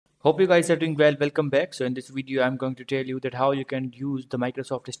Hope you guys are doing well. Welcome back. So in this video, I'm going to tell you that how you can use the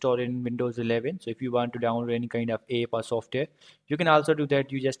Microsoft Store in Windows 11. So if you want to download any kind of app or software, you can also do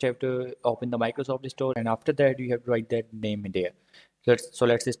that. You just have to open the Microsoft Store, and after that, you have to write that name in there. So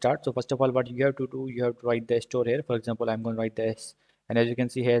let's start. So first of all, what you have to do, you have to write the store here. For example, I'm going to write this, and as you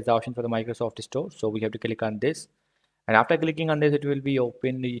can see, here's the option for the Microsoft Store. So we have to click on this, and after clicking on this, it will be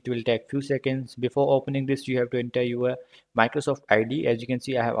open. It will take few seconds. Before opening this, you have to enter your Microsoft ID. As you can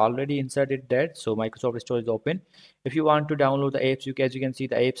see, I have already inserted that, so Microsoft Store is open. If you want to download the apps, as you can see,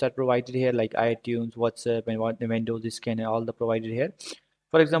 the apps are provided here, like iTunes, WhatsApp, and what the Windows Scan, and all the provided here.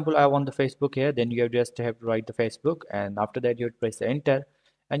 For example, I want the Facebook here. Then you have just have to write the Facebook, and after that you have to press the enter,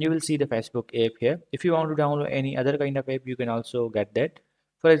 and you will see the Facebook app here. If you want to download any other kind of app, you can also get that.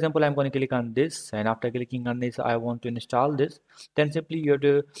 For example, I'm going to click on this, and after clicking on this, I want to install this. Then simply you have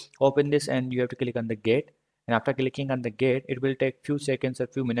to open this, and you have to click on the get. And after clicking on the get, it will take few seconds or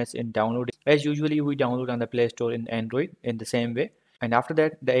few minutes in downloading. As usually we download on the Play Store in Android in the same way. And after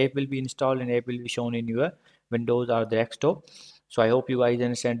that, the app will be installed and app will be shown in your Windows or the desktop. So I hope you guys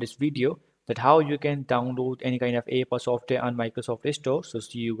understand this video, that how you can download any kind of app or software on Microsoft Store. So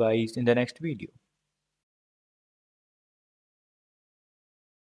see you guys in the next video.